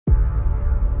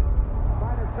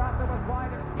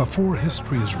Before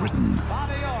history is written,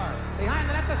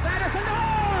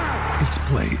 it's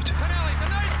played.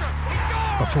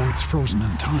 Before it's frozen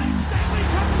in time,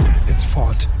 it's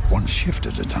fought one shift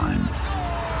at a time.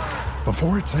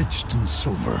 Before it's etched in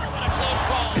silver,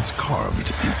 it's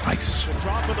carved in ice.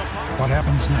 What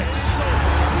happens next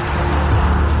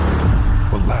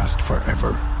will last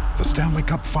forever. The Stanley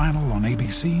Cup Final on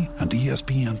ABC and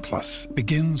ESPN Plus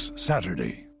begins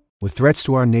Saturday. With threats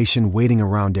to our nation waiting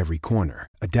around every corner,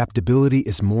 adaptability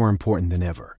is more important than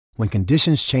ever. When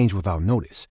conditions change without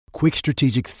notice, quick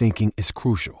strategic thinking is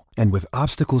crucial. And with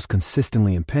obstacles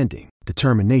consistently impending,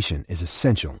 determination is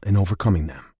essential in overcoming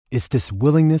them. It's this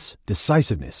willingness,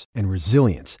 decisiveness, and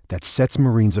resilience that sets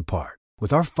Marines apart.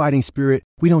 With our fighting spirit,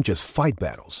 we don't just fight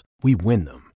battles, we win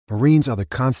them. Marines are the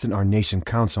constant our nation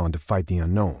counts on to fight the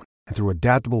unknown. And through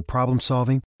adaptable problem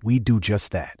solving, we do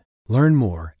just that. Learn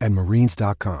more at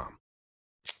marines.com.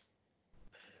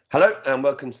 Hello and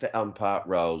welcome to the Umpire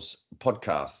Rolls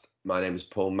podcast. My name is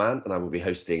Paul Mann and I will be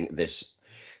hosting this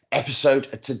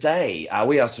episode today.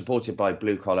 We are supported by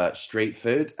Blue Collar Street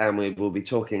Food and we will be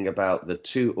talking about the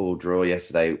 2-2 draw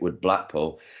yesterday with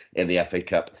Blackpool in the FA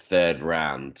Cup third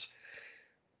round.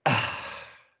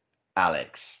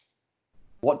 Alex,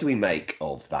 what do we make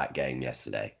of that game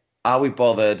yesterday? Are we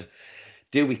bothered?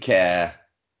 Do we care?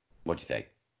 What do you think?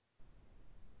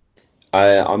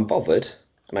 I'm bothered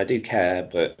and I do care,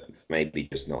 but maybe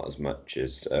just not as much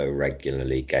as a regular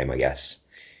league game, I guess.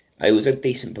 It was a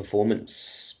decent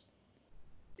performance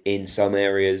in some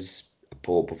areas, a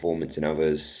poor performance in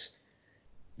others.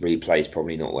 Replay's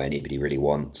probably not what anybody really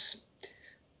wants.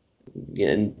 Yeah,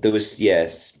 and there was,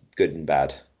 yes, good and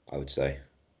bad, I would say.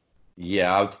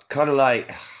 Yeah, I would kind of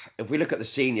like, if we look at the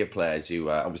senior players who,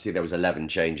 obviously there was 11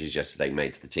 changes yesterday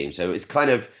made to the team. So it's kind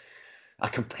of a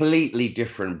completely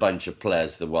different bunch of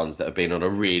players, the ones that have been on a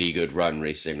really good run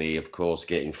recently, of course,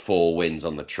 getting 4 wins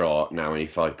on the trot, now only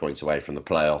 5 points away from the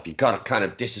playoff. You can't kind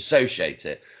of disassociate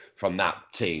it from that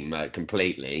team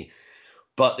completely.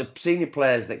 But the senior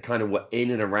players that kind of were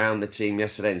in and around the team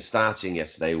yesterday and starting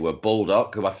yesterday were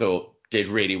Baldock, who I thought did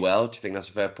really well. Do you think that's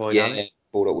a fair point? Yeah,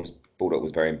 Baldock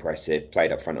was very impressive,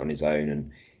 played up front on his own and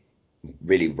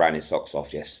really ran his socks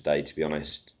off yesterday, to be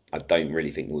honest. I don't really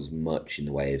think there was much in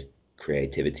the way of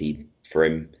creativity for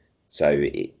him, so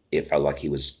it felt like he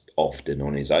was often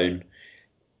on his own.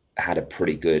 Had a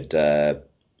pretty good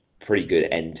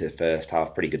end to the first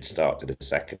half, pretty good start to the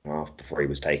second half before he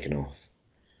was taken off.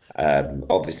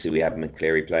 Obviously we had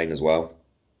McCleary playing as well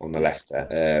on the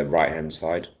right hand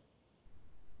side.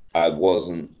 I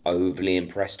wasn't overly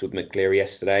impressed with McCleary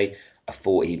yesterday. I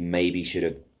thought he maybe should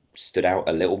have stood out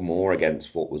a little more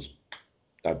against what was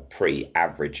a pretty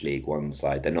average League One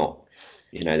side. They're not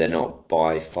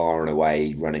by far and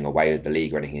away running away with the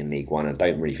league or anything in League One. I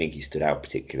don't really think he stood out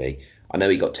particularly. I know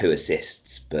he got 2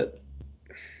 assists, but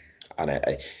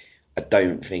I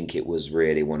don't think it was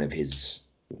really one of his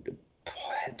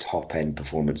top end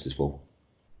performances. Paul.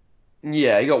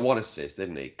 Yeah, he got 1 assist,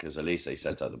 didn't he? Because Elise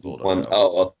sent out the Bulldog.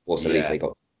 Of course, Elise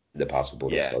got the pass for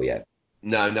Bulldog. So yeah.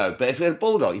 No. But if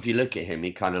Bulldog, if you look at him,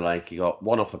 he got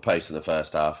 1 off the post in the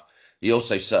first half. He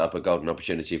also set up a golden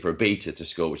opportunity for a beater to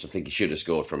score, which I think he should have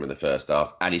scored from in the first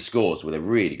half. And he scores with a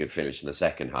really good finish in the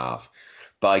second half.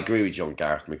 But I agree with John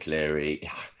Gareth McCleary.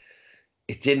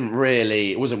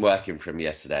 It wasn't working for him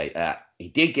yesterday. He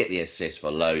did get the assist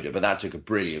for Loader, but that took a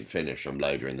brilliant finish from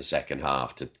Loader in the second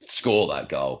half to score that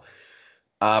goal.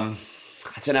 I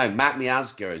don't know, Matt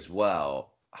Miazga as well.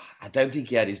 I don't think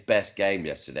he had his best game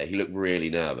yesterday. He looked really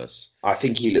nervous. I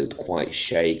think he looked quite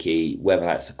shaky. Whether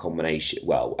that's a combination,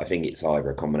 well, I think it's either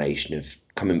a combination of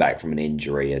coming back from an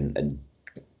injury and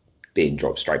being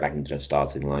dropped straight back into the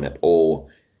starting lineup, or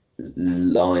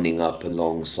lining up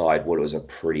alongside what was a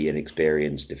pretty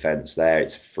inexperienced defence there.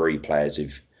 It's 3 players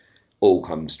who've all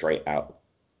come straight out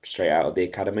of the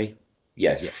academy.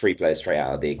 Yes, 3 players straight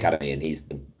out of the academy, and he's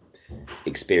the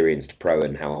experienced pro.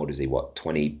 And how old is he?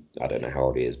 20? I don't know how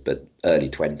old he is, but early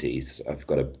 20s. I've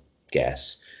got to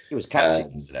guess. He was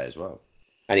captain today as well,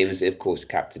 and he was, of course,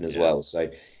 captain as well.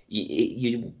 So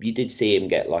you did see him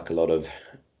get like a lot of.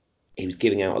 He was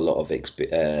giving out a lot of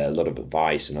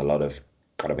advice and a lot of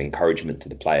kind of encouragement to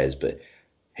the players, but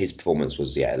his performance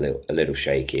was a little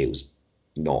shaky. It was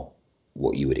not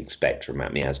what you would expect from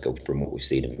Matt Miazga from what we've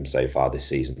seen him from so far this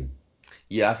season.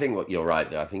 Yeah, I think you're right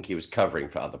there. I think he was covering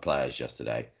for other players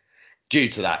yesterday due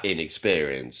to that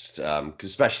inexperience,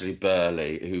 especially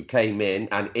Burley, who came in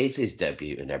and is his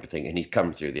debut and everything, and he's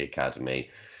come through the academy.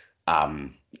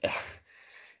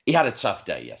 He had a tough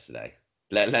day yesterday.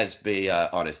 Let's be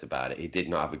honest about it. He did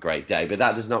not have a great day, but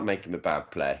that does not make him a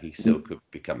bad player. He still could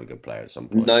become a good player at some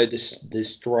point. No, the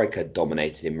striker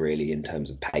dominated him really in terms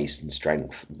of pace and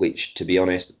strength, which, to be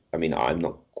honest, I mean, I'm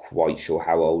not quite sure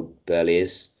how old Burley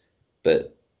is,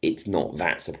 but it's not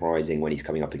that surprising when he's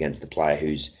coming up against a player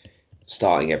who's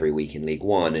starting every week in League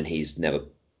One and he's never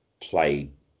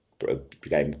played a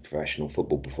game of professional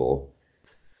football before.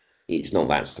 It's not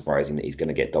that surprising that he's going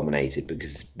to get dominated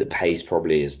because the pace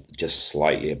probably is just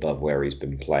slightly above where he's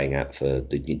been playing at for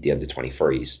the under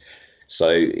 23s.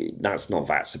 So that's not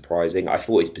that surprising. I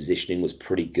thought his positioning was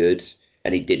pretty good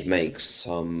and he did make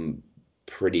some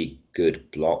pretty good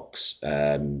blocks.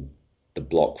 The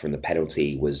block from the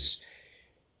penalty was,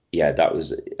 I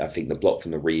think the block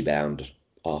from the rebound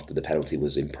after the penalty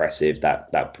was impressive.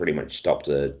 That pretty much stopped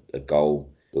a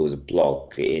goal. There was a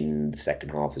block in the second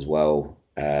half as well,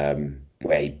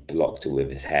 where he blocked it with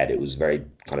his head. It was very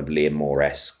kind of Liam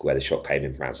Moore-esque, where the shot came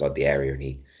in from outside the area and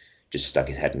he just stuck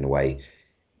his head in the way.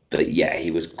 But yeah,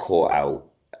 he was caught out,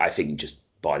 I think, just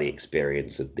by the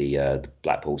experience of the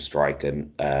Blackpool striker,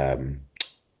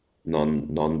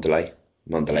 non-delay.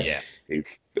 Yeah.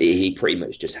 He pretty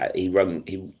much just had, he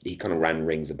kind of ran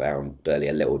rings about Burley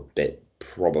a little bit,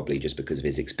 probably just because of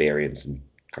his experience and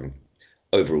kind of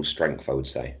overall strength, I would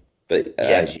say. But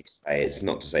as you say, it's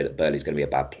not to say that Burley's going to be a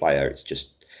bad player. It's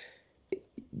just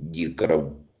you've got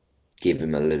to give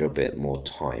him a little bit more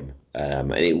time.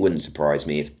 And it wouldn't surprise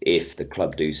me if the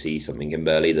club do see something in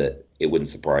Burley, that it wouldn't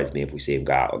surprise me if we see him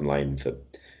go out on loan for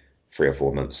 3 or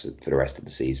 4 months for the rest of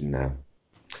the season now.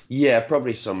 Yeah,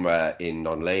 probably somewhere in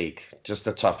non-league, just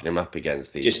to toughen him up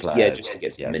against these players. Yeah, just to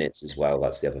get some minutes as well.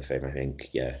 That's the other thing, I think.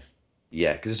 Yeah.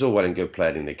 Yeah, because it's all well and good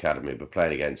playing in the academy, but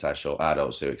playing against actual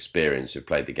adults who who've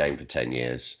played the game for 10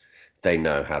 years, they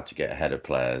know how to get ahead of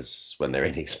players when they're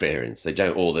inexperienced. They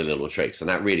don't all the little tricks, and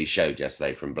that really showed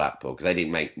yesterday from Blackpool because they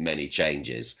didn't make many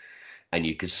changes, and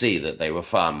you could see that they were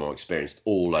far more experienced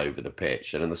all over the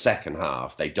pitch. And in the second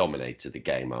half, they dominated the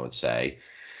game, I would say.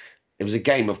 It was a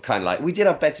game of kind of like, we did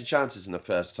have better chances in the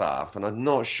first half, and I'm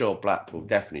not sure Blackpool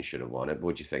definitely should have won it.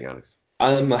 What do you think, Alex?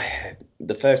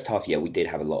 The first half, we did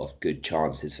have a lot of good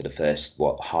chances for the first,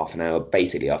 half an hour,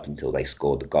 basically up until they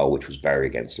scored the goal, which was very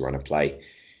against the run of play.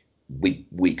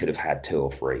 We could have had 2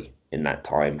 or 3 in that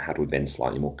time had we been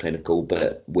slightly more clinical,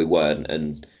 but we weren't.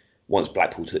 And once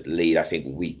Blackpool took the lead, I think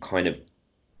we kind of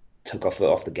took our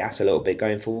foot off the gas a little bit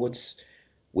going forwards.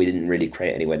 We didn't really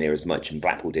create anywhere near as much, and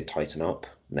Blackpool did tighten up,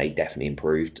 and they definitely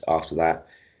improved after that.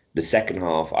 The second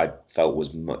half, I felt,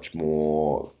 was much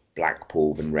more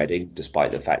Blackpool than Reading,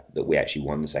 despite the fact that we actually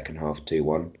won the second half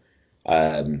 2-1.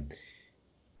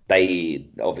 They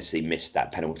obviously missed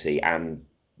that penalty, and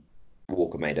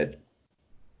Walker made a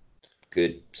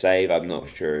good save. I'm not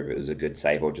sure if it was a good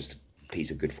save or just a piece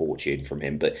of good fortune from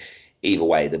him, but either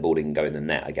way, the ball didn't go in the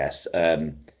net, I guess.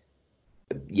 I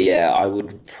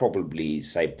would probably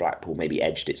say Blackpool maybe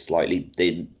edged it slightly,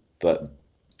 but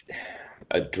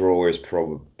a draw is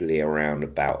probably around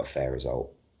about a fair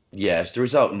result. Yeah, it's the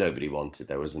result nobody wanted,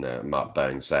 though, wasn't it? Mark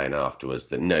Bones saying afterwards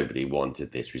that nobody wanted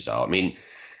this result. I mean,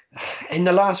 in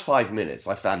the last 5 minutes,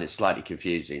 I found it slightly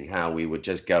confusing how we were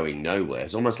just going nowhere.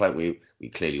 It's almost like we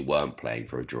clearly weren't playing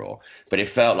for a draw, but it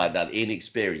felt like that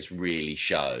inexperience really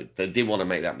showed. They didn't want to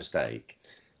make that mistake.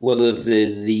 Well,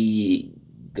 the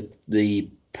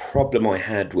problem I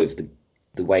had with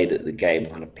the way that the game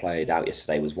kind of played out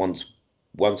yesterday was once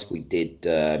we did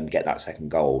get that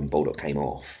second goal and Baldock came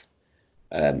off,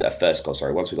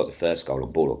 once we got the first goal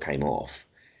and Baldock came off,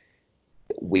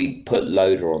 we put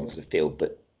Loader onto the field,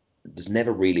 but there's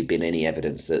never really been any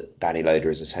evidence that Danny Loader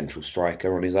is a central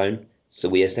striker on his own. So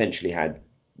we essentially had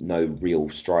no real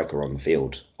striker on the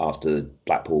field after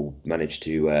Blackpool managed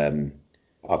to,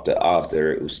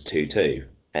 after it was 2-2.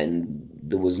 And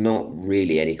there was not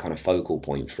really any kind of focal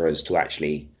point for us to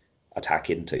actually attack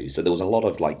into. So there was a lot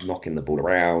of knocking the ball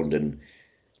around and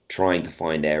trying to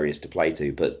find areas to play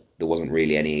to, but there wasn't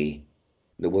really any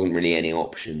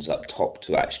options up top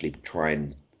to actually try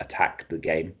and attack the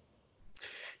game.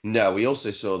 No, we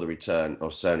also saw the return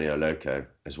of Sonny Oloko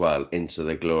as well into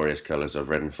the glorious colours of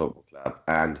Reading Football Club,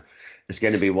 and it's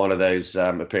going to be one of those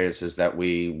appearances that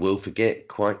we will forget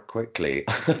quite quickly.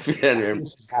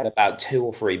 Had about 2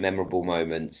 or 3 memorable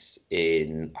moments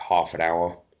in half an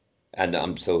hour, and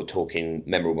I'm still talking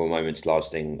memorable moments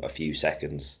lasting a few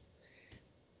seconds.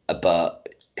 But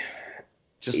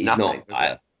just nothing.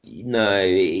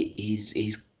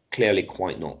 He's clearly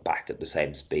quite not back at the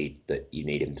same speed that you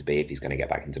need him to be if he's going to get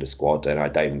back into the squad. And I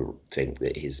don't think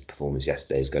that his performance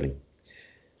yesterday is going to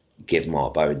give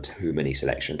Mark Bowen too many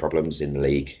selection problems in the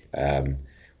league.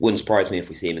 Wouldn't surprise me if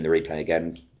we see him in the replay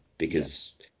again,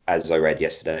 because as I read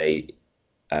yesterday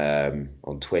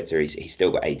on Twitter, he's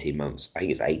still got 18 months. I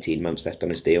think it's 18 months left on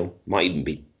his deal. Might even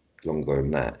be longer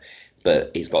than that,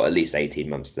 but he's got at least 18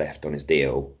 months left on his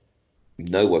deal.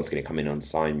 No one's going to come in and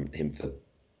sign him for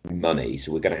money,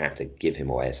 so we're going to have to give him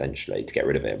away essentially to get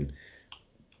rid of him.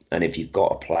 And if you've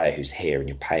got a player who's here and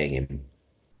you're paying him,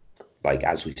 like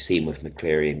as we've seen with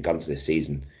McCleary and Guns this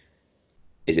season,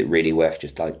 is it really worth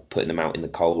just like putting them out in the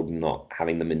cold and not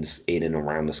having them in and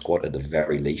around the squad at the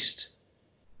very least?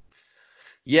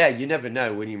 Yeah, you never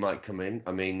know when you might come in.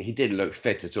 I mean, he didn't look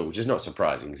fit at all, which is not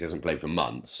surprising because he hasn't played for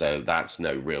months. So that's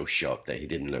no real shock that he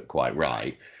didn't look quite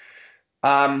right.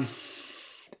 Um,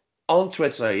 on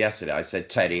Twitter yesterday, I said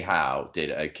Teddy Howe did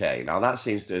okay. Now that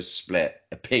seems to have split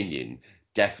opinion.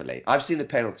 Definitely, I've seen the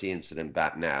penalty incident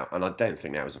back now, and I don't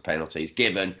think that was a penalty. He's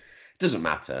given. Doesn't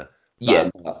matter. Yeah,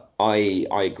 I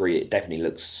agree. It definitely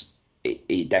looks.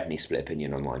 It definitely split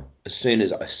opinion online. As soon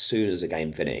as the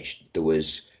game finished, there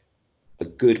was a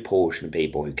good portion of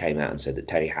people who came out and said that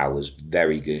Teddy Howe was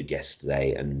very good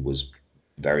yesterday and was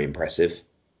very impressive,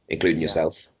 including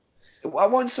yourself. I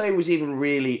wouldn't say he was even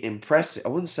really impressive. I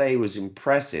wouldn't say he was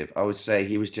impressive. I would say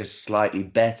he was just slightly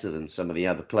better than some of the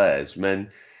other players. Man,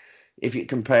 if you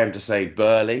compare him to, say,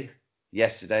 Burley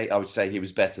yesterday, I would say he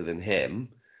was better than him.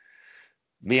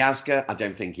 Miazga, I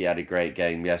don't think he had a great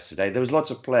game yesterday. There was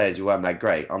lots of players who weren't that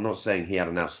great. I'm not saying he had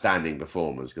an outstanding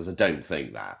performance because I don't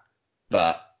think that.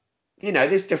 But,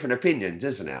 there's different opinions,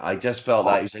 isn't it? I just felt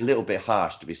that it was a little bit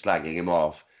harsh to be slagging him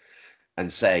off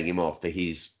and saying him off that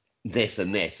he's this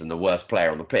and this and the worst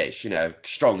player on the pitch.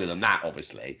 Stronger than that,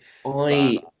 obviously.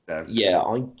 I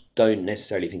don't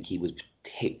necessarily think he was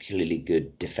particularly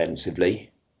good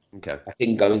defensively. Okay. I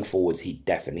think going forwards, he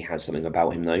definitely has something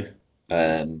about him,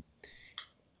 though.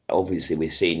 Obviously,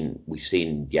 we've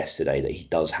seen yesterday that he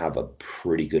does have a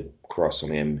pretty good cross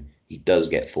on him. He does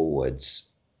get forwards,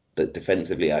 but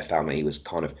defensively, I found that he was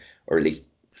kind of, or at least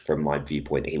from my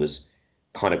viewpoint, he was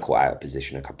kind of caught out of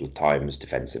position a couple of times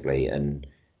defensively and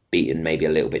beaten maybe a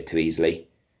little bit too easily.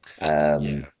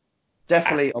 Yeah.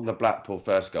 Definitely on the Blackpool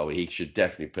first goal, he should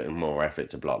definitely put in more effort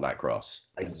to block that cross.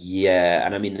 Yeah,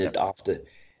 and I mean,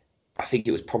 I think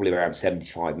it was probably around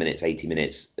 75 minutes, 80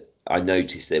 minutes, I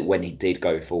noticed that when he did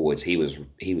go forwards, he was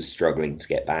struggling to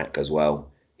get back as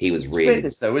well. He was really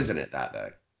fitness, though, isn't it? That though,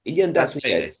 yeah, that's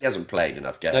fitness. He hasn't played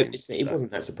enough games. No, it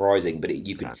wasn't that surprising, but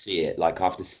you could see it. Like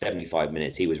after 75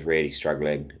 minutes, he was really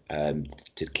struggling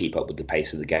to keep up with the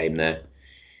pace of the game there.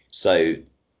 So,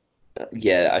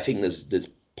 yeah, I think there's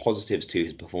positives to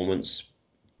his performance.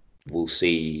 We'll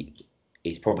see.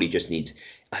 He probably just needs.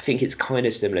 I think it's kind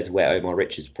of similar to where Omar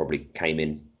Richards probably came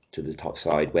in to the top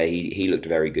side, where he looked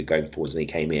very good going forwards when he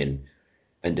came in,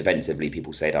 and defensively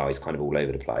people said, "Oh, he's kind of all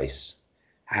over the place."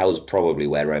 Howe's probably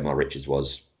where Omar Richards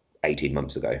was 18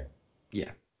 months ago.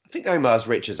 Yeah, I think Omar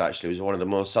Richards actually was one of the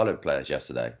more solid players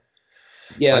yesterday.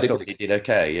 Yeah, I thought he did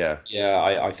okay. Yeah,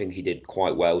 I think he did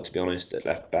quite well, to be honest, at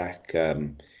left back.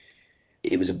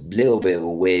 It was a little bit of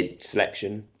a weird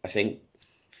selection, I think,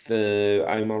 for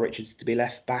Omar Richards to be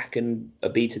left back and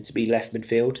Obita to be left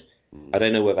midfield. I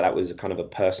don't know whether that was a kind of a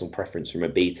personal preference from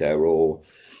Obita or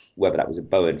whether that was a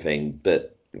Bowen thing,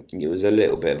 but it was a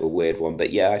little bit of a weird one.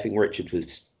 But yeah, I think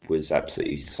Richards was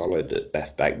absolutely solid at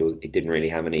left back. It didn't really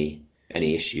have any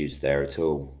issues there at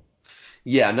all.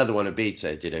 Yeah, another one,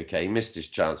 Obita, did okay. He missed his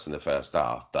chance in the first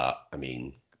half, but I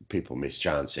mean, people miss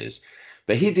chances.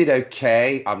 But he did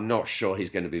okay. I'm not sure he's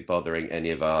going to be bothering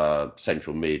any of our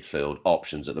central midfield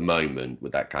options at the moment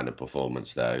with that kind of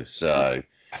performance, though. So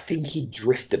I think he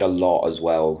drifted a lot as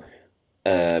well.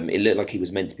 It looked like he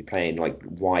was meant to be playing like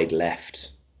wide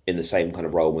left in the same kind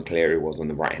of role McCleary was on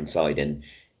the right hand side, and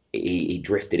he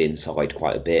drifted inside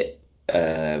quite a bit.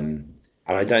 And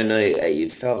I don't know,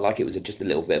 it felt like it was just a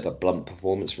little bit of a blunt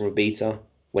performance from Obita.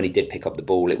 When he did pick up the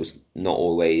ball, it was not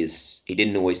always, he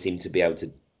didn't always seem to be able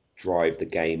to drive the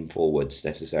game forwards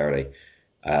necessarily.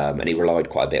 And he relied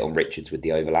quite a bit on Richards with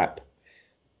the overlap.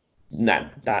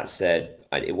 That said,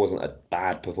 it wasn't a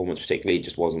bad performance particularly, it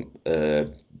just wasn't a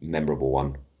memorable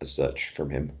one as such from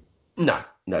him. No,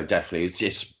 definitely. It's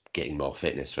just getting more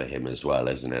fitness for him as well,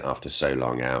 isn't it? After so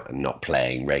long out and not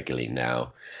playing regularly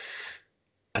now.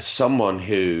 As someone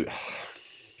who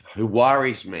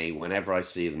worries me whenever I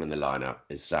see them in the lineup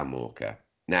is Sam Walker.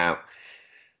 Now,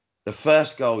 the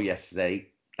first goal yesterday,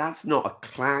 that's not a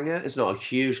clanger. It's not a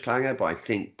huge clanger, but I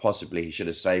think possibly he should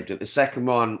have saved it. The second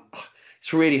one,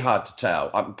 it's really hard to tell.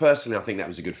 Personally, I think that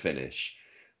was a good finish,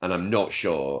 and I'm not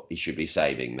sure he should be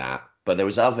saving that. But there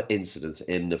was other incidents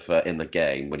in the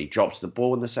game when he drops the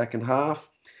ball in the second half.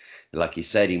 Like he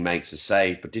said, he makes a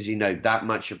save, but does he know that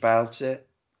much about it?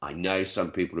 I know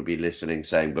some people will be listening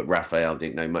saying, but Raphael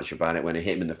didn't know much about it when it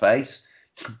hit him in the face.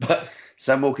 But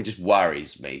Sam Walker just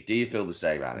worries me. Do you feel the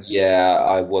same, Alex? Yeah,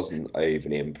 I wasn't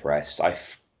overly impressed.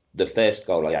 The first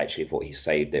goal, I actually thought he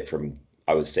saved it from.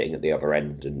 I was sitting at the other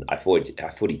end, and I thought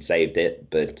he'd saved it,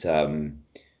 but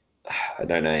I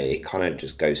don't know. It kind of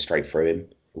just goes straight through him.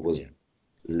 It was a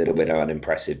little bit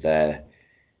unimpressive there.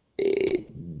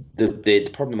 The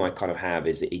problem I kind of have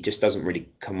is that he just doesn't really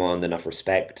command enough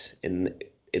respect in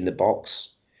the box.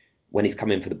 When he's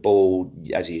coming for the ball,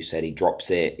 as you said, he drops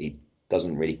it. He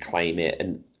doesn't really claim it,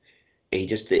 and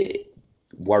it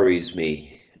worries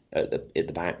me at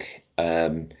the back.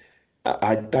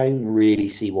 I don't really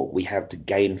see what we have to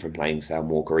gain from playing Sam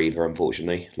Walker either,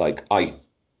 unfortunately. Like I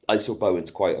saw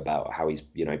Bowen's quote about how he's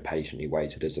patiently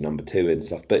waited as a number 2 and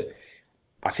stuff, but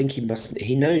I think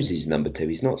he knows he's number 2.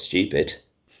 He's not stupid.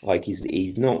 Like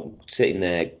he's not sitting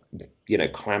there,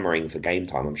 clamoring for game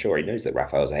time. I'm sure he knows that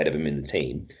Raphael's ahead of him in the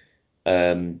team.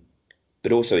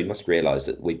 But also he must realise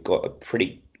that we've got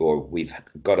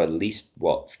at least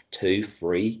 2,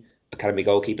 3 academy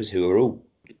goalkeepers who are all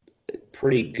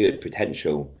pretty good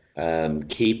potential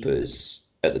keepers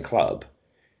at the club.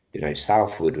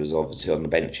 Southwood was obviously on the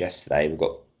bench yesterday. We've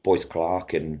got Boyce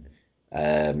Clark and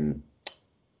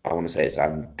I want to say it's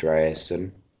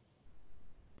Andreasen.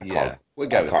 We'll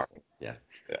go. I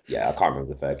can't remember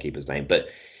the third keeper's name, but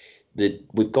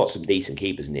we've got some decent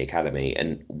keepers in the academy,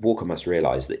 and Walker must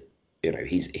realise that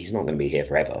he's not going to be here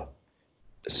forever.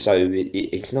 So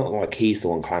it's not like he's the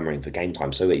one clamouring for game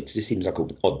time. So it just seems like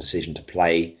an odd decision to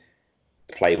play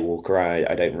Walker.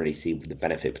 I don't really see the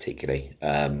benefit particularly.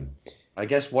 I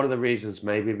guess one of the reasons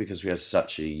maybe because we have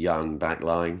such a young back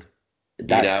line.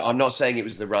 I'm not saying it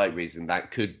was the right reason.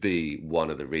 That could be one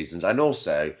of the reasons. And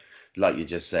also, like you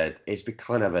just said, it's been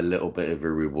kind of a little bit of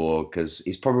a reward because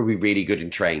he's probably really good in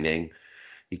training.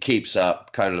 He keeps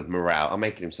up kind of morale. I'm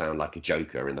making him sound like a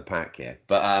joker in the pack here.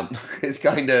 But it's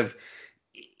kind of,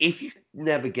 if you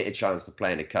never get a chance to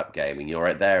play in a cup game and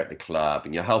you're there at the club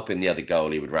and you're helping the other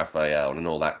goalie with Raphael and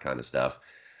all that kind of stuff,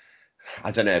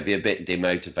 I don't know, it'd be a bit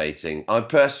demotivating. I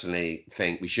personally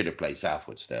think we should have played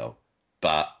Southwood still.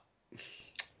 But,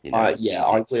 I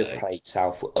would have played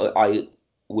Southwood. I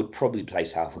would probably play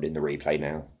Southwood in the replay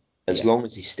now. As long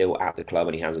as he's still at the club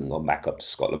and he hasn't gone back up to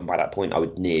Scotland by that point, I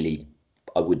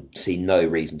would see no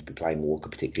reason to be playing Walker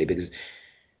particularly, because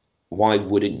why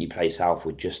wouldn't you play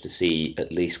Southwood just to see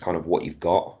at least kind of what you've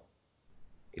got?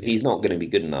 If he's not going to be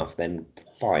good enough, then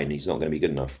fine, he's not going to be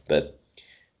good enough. But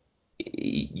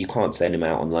you can't send him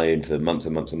out on loan for months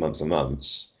and months and months and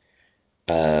months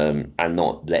and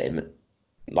not let him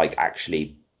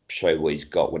actually show what he's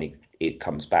got when it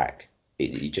comes back.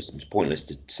 It just seems pointless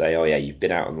to say, oh yeah, you've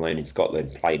been out on loan in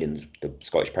Scotland, played in the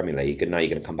Scottish Premier League, and now you're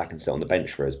going to come back and sit on the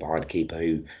bench for us behind a keeper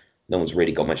who no one's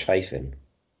really got much faith in.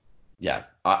 Yeah,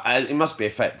 it must be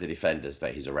affect the defenders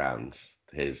that he's around,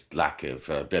 his lack of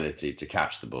ability to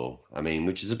catch the ball. I mean,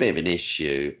 which is a bit of an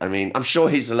issue. I mean, I'm sure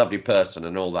he's a lovely person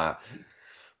and all that,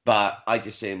 but I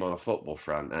just see him on a football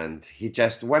front, and he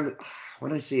just, when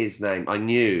I see his name, I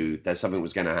knew that something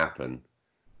was going to happen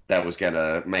that was going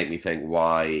to make me think,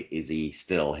 why is he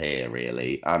still here,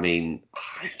 really? I mean,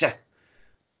 just...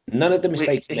 None of the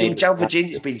mistakes... I think Joe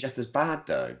Virginia's been just as bad,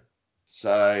 though.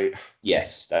 So...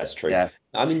 Yes, that's true. Yeah.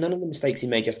 I mean, none of the mistakes he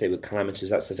made yesterday were calamitous,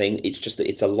 that's the thing. It's just that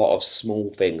it's a lot of small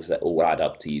things that all add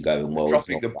up to you going, well...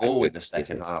 Dropping the ball in the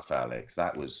second half, Alex,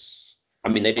 that was... I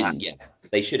mean, they didn't,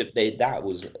 They should have...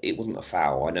 It wasn't a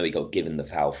foul. I know he got given the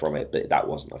foul from it, but that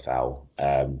wasn't a foul.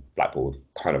 Blackpool,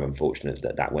 kind of unfortunate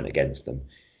that went against them.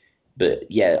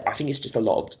 But yeah, I think it's just a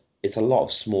lot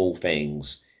of small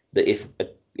things that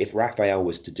if Raphael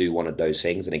was to do one of those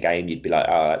things in a game, you'd be like,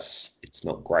 oh, it's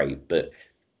not great. But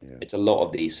it's a lot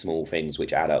of these small things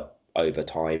which add up over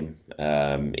time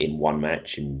in one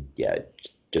match, and it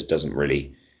just doesn't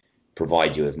really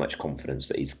provide you with much confidence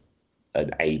that he's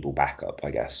an able backup,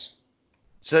 I guess.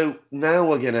 So now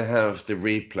we're going to have the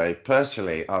replay.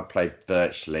 Personally, I played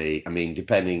virtually. I mean,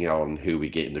 depending on who we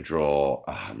get in the draw.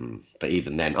 But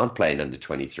even then, I'm playing under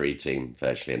 23 team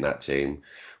virtually in that team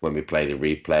when we play the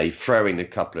replay. Throwing a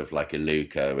couple of like a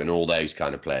Luco and all those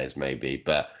kind of players maybe.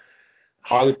 But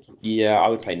I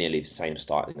would play nearly the same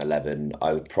starting 11.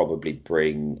 I would probably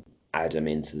bring Adam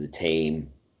into the team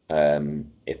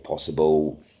if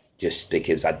possible, just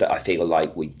because I feel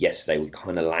like yesterday we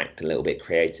kind of lacked a little bit of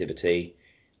creativity.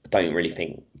 I don't really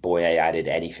think Boye added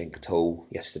anything at all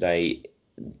yesterday.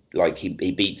 Like he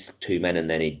beats two men and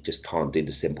then he just can't do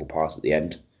the simple pass at the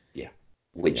end. Yeah,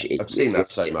 I've seen that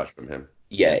so much from him.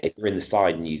 Yeah, if you're in the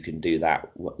side and you can do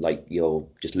that, like you're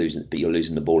just losing, but you're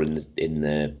losing the ball in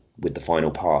the with the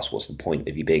final pass. What's the point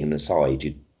of you being in the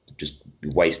side?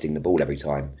 wasting the ball every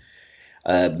time.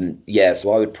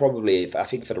 So I would probably, I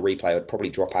think for the replay, I'd probably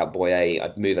drop out Boye.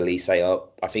 I'd move Elise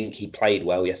up. I think he played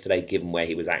well yesterday, given where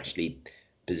he was actually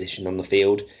positioned on the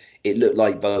field. It looked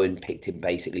like Bowen picked him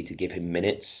basically to give him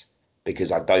minutes,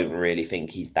 because I don't really think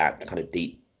he's that kind of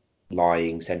deep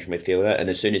lying central midfielder. And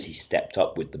as soon as he stepped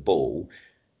up with the ball,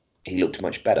 he looked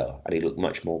much better and he looked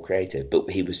much more creative. But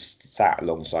he was sat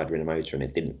alongside Rinomhota, and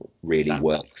it didn't really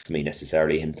work for me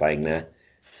necessarily, him playing there.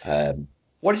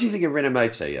 What did you think of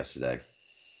Rinomhota yesterday?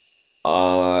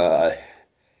 I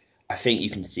think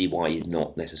you can see why he's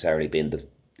not necessarily the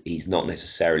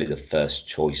first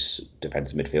choice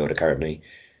defensive midfielder currently.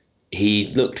 He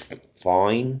looked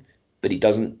fine, but he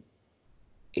doesn't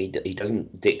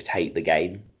dictate the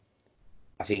game.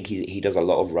 I think he does a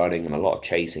lot of running and a lot of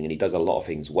chasing, and he does a lot of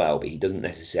things well, but he doesn't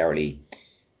necessarily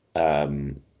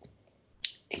kind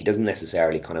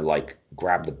of like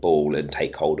grab the ball and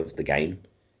take hold of the game.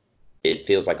 It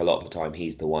feels like a lot of the time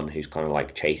he's the one who's kind of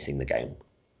like chasing the game.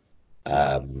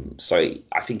 So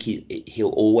I think he'll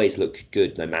always look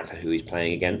good no matter who he's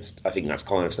playing against. I think that's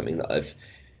kind of something that I've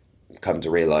come to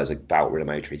realise about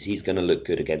Rinomhota, is he's going to look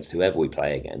good against whoever we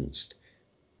play against,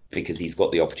 because he's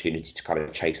got the opportunity to kind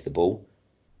of chase the ball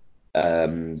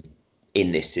in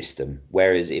this system.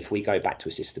 Whereas if we go back to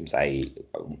a system, say,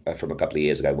 from a couple of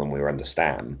years ago when we were under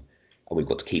Stam and we've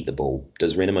got to keep the ball,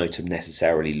 does Rinomhota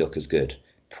necessarily look as good?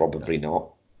 Probably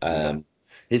not.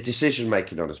 His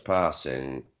decision-making on his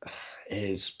passing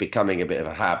is becoming a bit of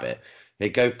a habit. He'd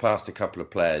go past a couple of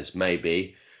players,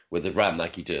 maybe, with a run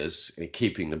like he does,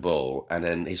 keeping the ball, and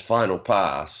then his final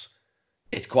pass,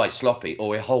 it's quite sloppy,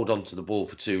 or he'll hold on to the ball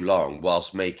for too long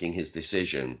whilst making his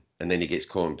decision, and then he gets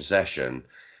caught in possession.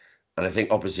 And I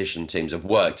think opposition teams have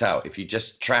worked out, if you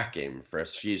just track him for a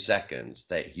few seconds,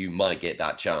 that you might get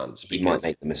that chance. He might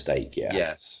make the mistake, yeah.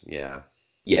 Yes, yeah.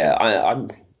 Yeah,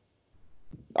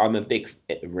 I'm a big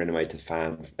Rinomhota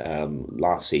fan.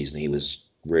 Last season he was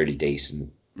really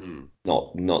decent.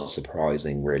 Not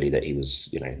surprising really that he was,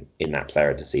 in that player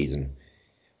of the season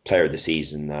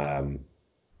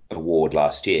award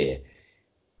last year.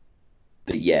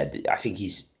 But yeah, I think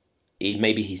he's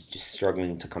just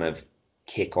struggling to kind of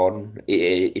kick on.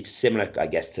 It's similar, I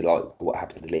guess, to like what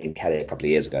happened to Liam Kelly a couple of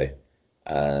years ago,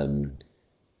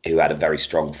 who had a very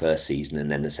strong first season, and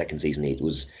then the second season it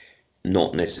was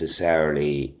not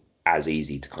necessarily as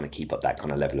easy to kind of keep up that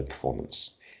kind of level of performance.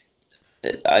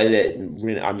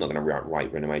 I'm not going to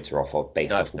write Rinomhota off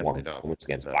based off of one performance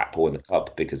against Blackpool in the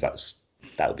Cup, because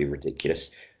that would be ridiculous.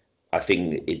 I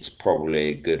think it's probably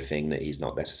a good thing that he's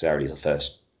not necessarily the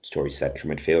first choice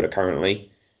central midfielder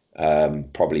currently,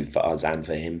 probably for us and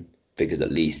for him, because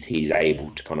at least he's able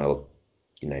to kind of,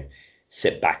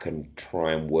 sit back and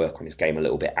try and work on his game a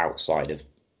little bit outside of,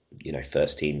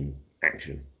 first team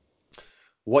action.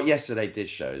 What yesterday did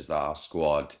show is that our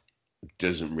squad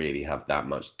doesn't really have that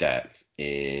much depth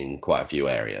in quite a few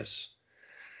areas.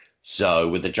 So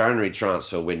with the January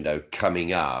transfer window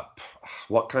coming up,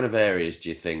 what kind of areas do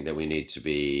you think that we need to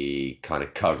be kind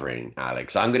of covering,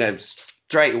 Alex? I'm going to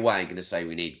straight away say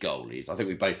we need goalies. I think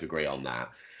we both agree on that.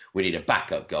 We need a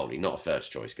backup goalie, not a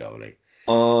first choice goalie.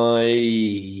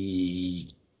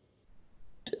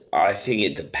 I think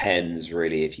it depends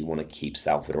really if you want to keep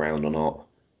Salford around or not.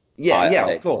 Yeah,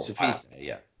 of course. If he's there,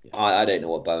 yeah. I don't know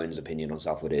what Bowen's opinion on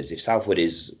Salford is. If Salford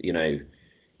is,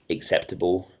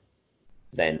 acceptable,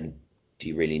 then do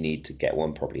you really need to get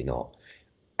one? Probably not.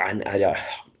 And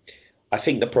I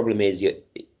think the problem is,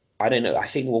 I don't know. I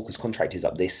think Walker's contract is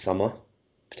up this summer,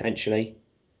 potentially.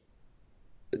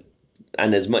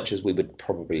 And as much as we would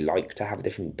probably like to have a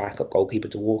different backup goalkeeper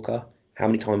to Walker, how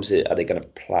many times are they going to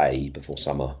play before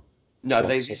summer? No,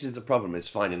 this is the problem, is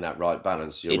finding that right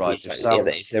balance. You're right.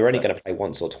 If they're only going to play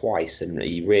once or twice, and do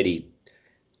you really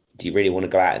want to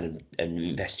go out and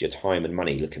invest your time and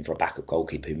money looking for a backup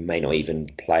goalkeeper who may not even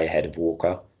play ahead of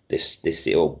Walker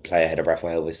or play ahead of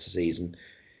Raphael this season?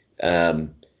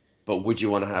 But would you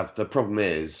want to have... The problem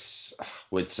is,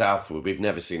 with Southwood, we've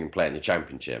never seen him play in the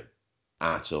Championship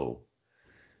at all.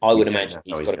 I would imagine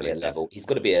he's got to be a level. He's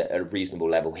got to be a reasonable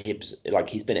level. Hibs,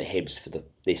 he's been at Hibs for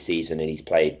this season, and he's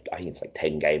played, I think it's like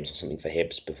 10 games or something for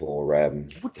Hibs before. I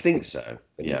would think so.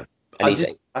 Yeah. I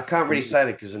can't really say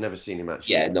that because I've never seen him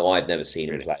actually. Yeah, no, I've never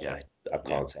seen him play. Yeah. I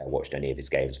can't say I watched any of his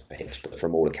games for Hibs, but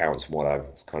from all accounts, from what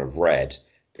I've kind of read,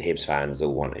 the Hibs fans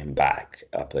all want him back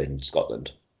up in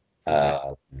Scotland.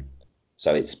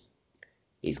 So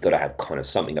he's got to have kind of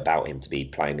something about him to be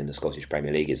playing in the Scottish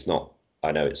Premier League. It's not.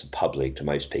 I know it's a pub league to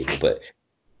most people, but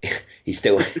he's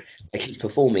still he's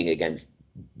performing against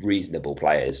reasonable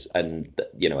players, and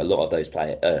a lot of those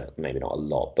players, maybe not a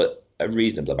lot, but a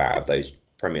reasonable amount of those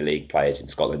Premier League players in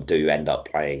Scotland do end up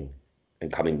playing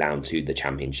and coming down to the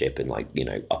Championship and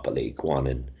upper League One,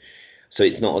 and so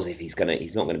it's not as if he's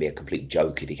not gonna be a complete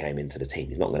joke if he came into the team.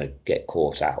 He's not gonna get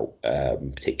caught out.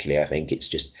 Particularly, I think it's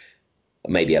just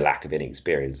maybe a lack of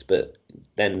inexperience. But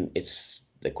then it's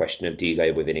the question of, do you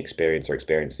go with inexperience or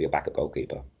experience for your backup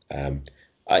goalkeeper?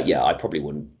 I probably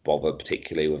wouldn't bother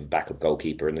particularly with a backup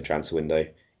goalkeeper in the transfer window.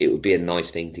 It would be a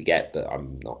nice thing to get, but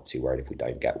I'm not too worried if we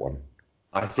don't get one.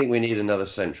 I think we need another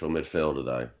central midfielder,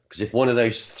 though, because if one of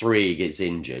those three gets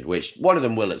injured, which one of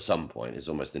them will at some point, it's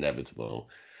almost inevitable,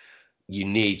 you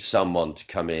need someone to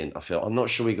come in. I'm not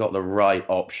sure we got the right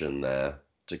option there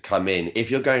to come in. If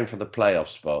you're going for the playoff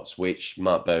spots, which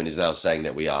Mark Bone is now saying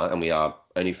that we are, and we are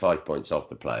only 5 points off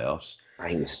the playoffs. I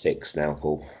think it's 6 now,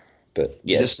 Paul. But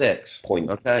yeah, is it 6? Point.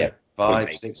 Okay, yeah,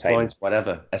 5, 6 points,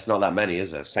 whatever. That's not that many,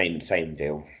 is it? Same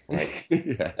deal, right?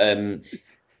 Yeah.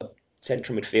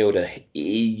 Central midfielder,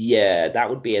 yeah, that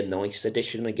would be a nice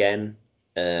addition again.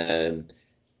 It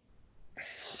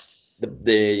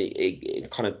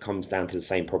kind of comes down to the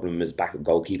same problem as backup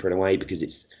goalkeeper in a way, because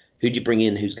it's who do you bring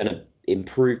in who's going to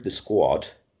improve the squad,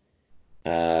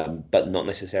 but not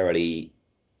necessarily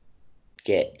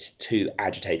get too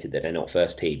agitated that they're not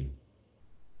first team.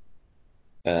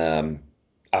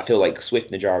 I feel like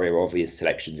Swift, Najari are obvious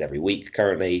selections every week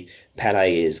currently.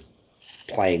 Pele is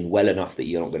playing well enough that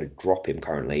you're not going to drop him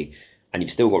currently, and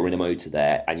you've still got Rinomhota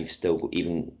there, and you've still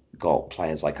even got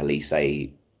players like Elise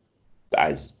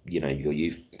as your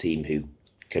youth team who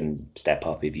can step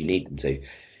up if you need them to.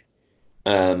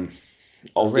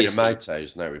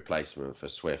 Rinomhota's no replacement for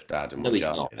Swift, Adam. No, he's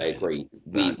not. I agree.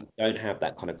 We don't have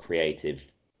that kind of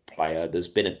creative player. There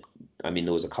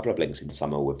was a couple of links in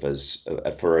summer with us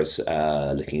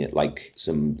looking at like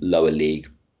some lower league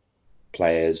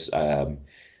players.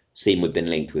 Seem we've been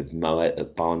linked with Mo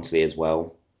at Barnsley as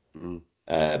well,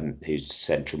 who's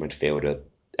central midfielder,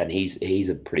 and he's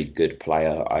a pretty good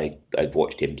player. I've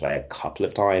watched him play a couple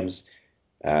of times.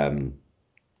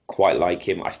 Quite like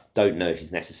him. I don't know if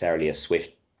he's necessarily a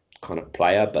Swift kind of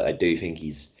player, but I do think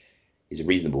he's a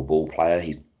reasonable ball player.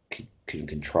 He can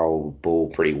control the ball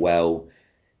pretty well,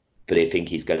 but I think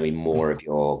he's going to be more of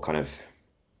your kind of.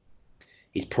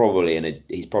 He's probably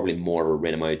more of a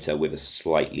Rinomhota with a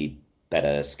slightly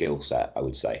better skill set, I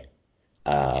would say.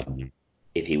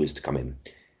 If he was to come in,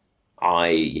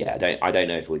 I don't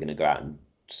know if we're going to go out and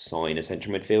sign a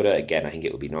central midfielder again. I think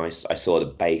it would be nice. I saw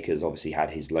that Baker's obviously had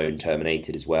his loan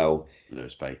terminated as well.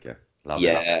 Lewis Baker,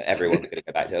 everyone's going to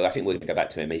go back to. I think we're going to go back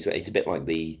to him. It's a bit like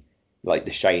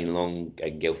the Shane Long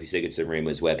and Gylfi Sigurdsson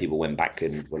rumours, where people went back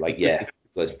and were like, yeah,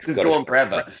 just go on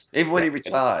forever. Even when he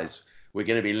retires, we're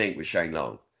going to be linked with Shane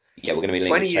Long. Yeah, we're going to be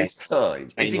linked 20 years time.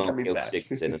 Is he coming back?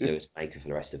 Sigurdsson and Lewis Baker for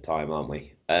the rest of time, aren't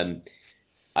we?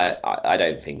 I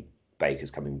don't think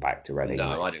Baker's coming back to Reading.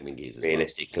 No, I don't think he is.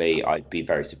 Realistically, I'd be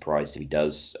very surprised if he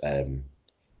does.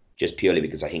 Just purely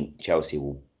because I think Chelsea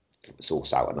will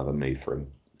source out another move for him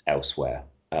elsewhere.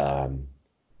 And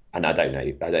I don't know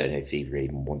if he really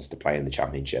even wants to play in the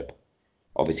Championship.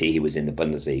 Obviously, he was in the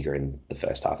Bundesliga in the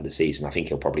first half of the season. I think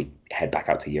he'll probably head back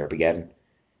out to Europe again.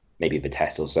 Maybe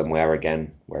Vitesse or somewhere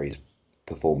again where he's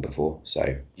performed before.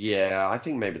 So yeah, I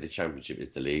think maybe the Championship is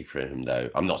the league for him, though.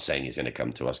 I'm not saying he's going to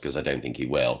come to us because I don't think he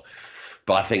will,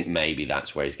 but I think maybe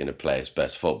that's where he's going to play his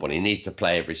best football. He needs to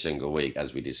play every single week,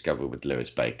 as we discovered with Lewis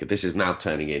Baker. This is now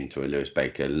turning into a Lewis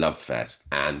Baker love fest,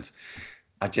 and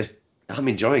I'm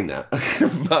enjoying that.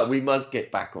 But we must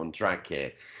get back on track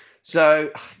here. So,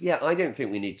 yeah, I don't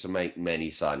think we need to make many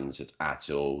signings at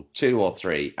all. 2 or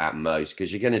 3 at most,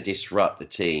 because you're going to disrupt the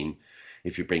team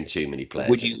if you bring too many players.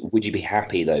 Would you be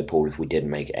happy, though, Paul, if we didn't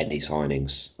make any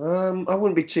signings? I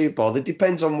wouldn't be too bothered.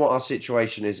 Depends on what our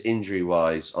situation is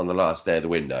injury-wise on the last day of the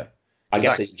window. I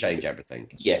guess it change everything.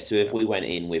 Yeah, so if we went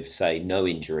in with, say, no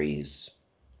injuries,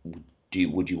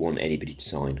 would you want anybody to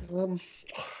sign?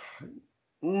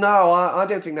 No, I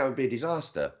don't think that would be a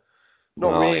disaster.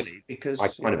 Not really, because I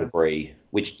kind of agree.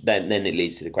 Which then it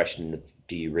leads to the question of,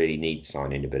 do you really need to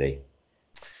sign anybody?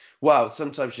 Well,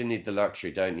 sometimes you need the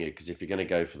luxury, don't you? Because if you're going to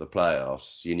go for the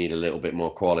playoffs, you need a little bit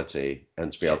more quality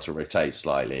and to be able to rotate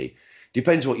slightly.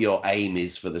 Depends what your aim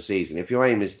is for the season. If your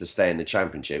aim is to stay in the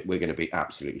Championship, we're going to be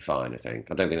absolutely fine, I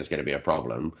think. I don't think it's going to be a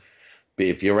problem. But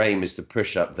if your aim is to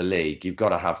push up the league, you've got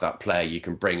to have that player you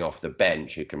can bring off the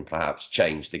bench who can perhaps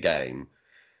change the game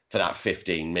for that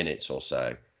 15 minutes or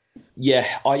so. Yeah,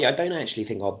 I don't actually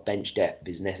think our bench depth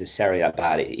is necessarily that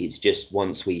bad. It's just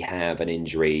once we have an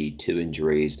injury, 2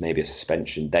 injuries, maybe a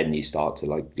suspension, then you start to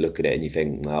look at it and you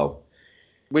think, well,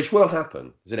 which will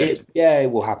happen.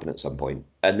 It will happen at some point,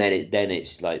 and then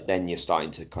it's like then you're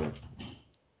starting to kind of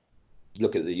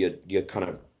look at your kind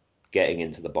of getting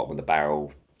into the bottom of the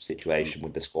barrel situation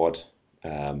with the squad.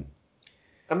 And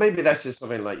maybe that's just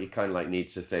something like you kind of like need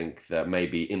to think that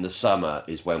maybe in the summer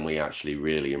is when we actually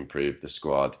really improve the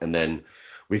squad. And then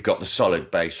we've got the solid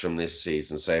base from this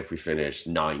season. Say if we finish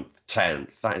 9th,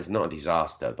 10th, that is not a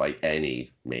disaster by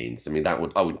any means. I mean,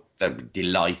 I'd be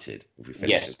delighted if we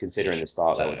finish. Yes, considering the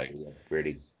start, that would be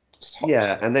really hot.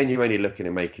 Yeah, and then you're only looking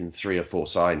at making 3 or 4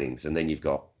 signings, and then you've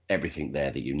got everything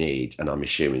there that you need. And I'm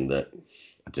assuming that,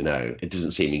 I don't know, it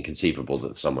doesn't seem inconceivable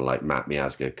that someone like Matt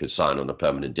Miazga could sign on a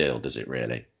permanent deal, does it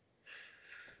really?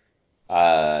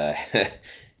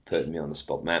 Putting me on the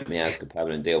spot. Matt Miazga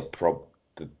permanent deal,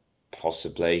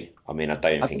 possibly. I mean, I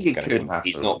don't think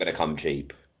he's not going to come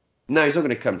cheap. No, he's not going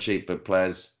to come cheap, but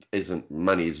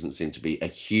money doesn't seem to be a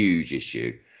huge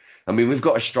issue. I mean, we've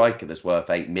got a striker that's worth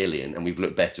 8 million, and we've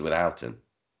looked better without him.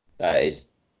 That is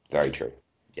very true.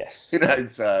 Yes.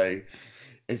 So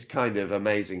it's kind of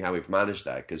amazing how we've managed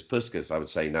that, because Puskas, I would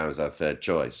say, now is our third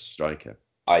choice striker.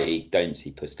 I don't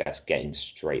see Puskas getting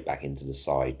straight back into the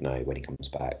side, no, when he comes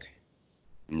back.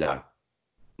 No,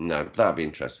 that'd be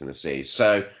interesting to see.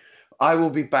 So I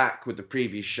will be back with the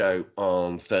preview show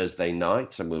on Thursday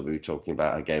night, and we'll be talking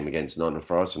about our game against Nottingham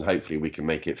Forest, and hopefully we can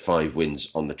make it 5 wins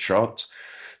on the trot.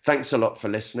 Thanks a lot for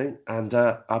listening, and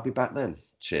I'll be back then.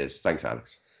 Cheers. Thanks,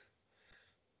 Alex.